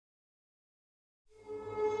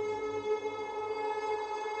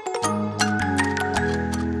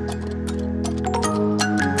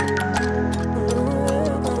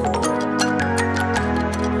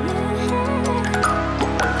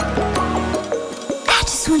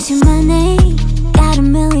want your money. Got a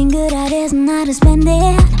million good ideas on how to spend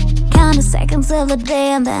it. Count the seconds of the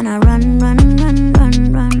day and then I run, run, run,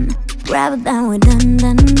 run, run. Grab it, then we're done,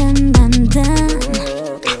 done, done, done, done.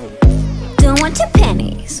 Don't want your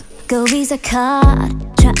pennies, go Visa card.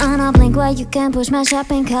 Try on a blink while you can push my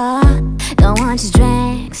shopping cart. Don't want your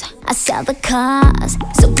drinks, I sell the cars.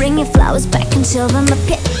 So bring your flowers back and show them a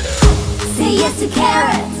pit. Say yes to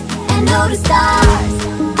carrots and no to stars.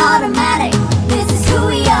 Automatic, this is who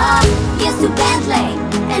we are. Yes to Bentley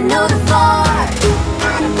and no to Ford.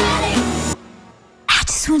 Automatic. I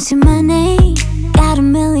just want your money. Got a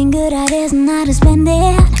million good ideas on how to spend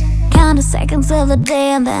it. Count the seconds of the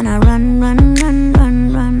day and then I run, run, run,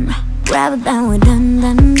 run, run. Grab it, then we're done,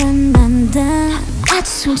 done, done, done, done. I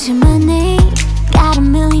just want your money. Got a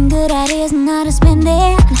million good ideas on how to spend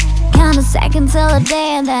it. Count the seconds of the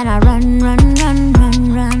day and then I run, run, run,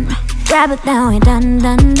 run, run. Grab it, then we're done,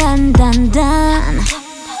 done, done, done, done.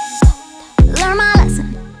 Learn my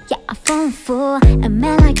lesson, yeah, I fall for a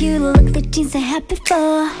man like you to look the jeans I had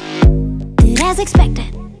before. Did as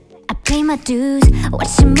expected, I pay my dues.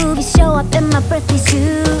 Watch a movie, show up in my birthday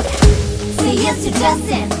suit. Say yes to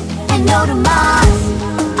Justin and no to Mars.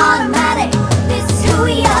 Automatic, this is who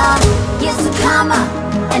we are. Yes to karma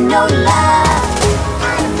and no to love.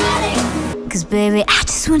 Automatic. Cause baby, I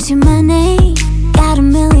just want your money. Got a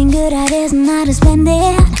million good ideas on how to spend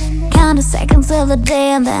it. Count the seconds of the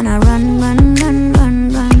day and then I run, run, run,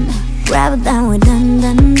 run, run. Grab it, then we're done,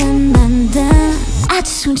 done, done, done, done. I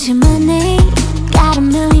just want your money. Got a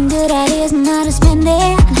million good ideas on how to spend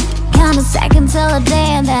it. Count the seconds of the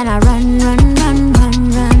day and then I run, run, run,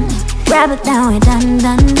 run, run. Grab it, then we're done,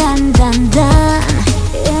 done, done, done, done.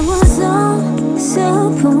 It was all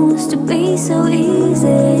supposed to be so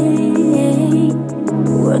easy.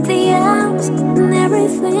 Work the hours and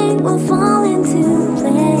everything will fall into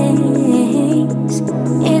place.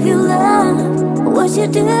 If you love what you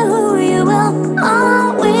do, you will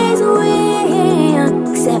always win.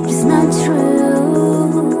 Except it's not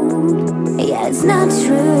true. Yeah, it's not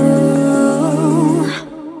true.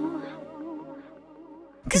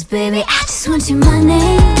 Cause baby, I just want your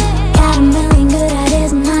money. Got a million good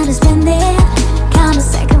ideas on how to spend it. Count the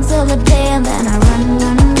seconds of the day and then I run,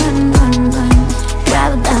 run,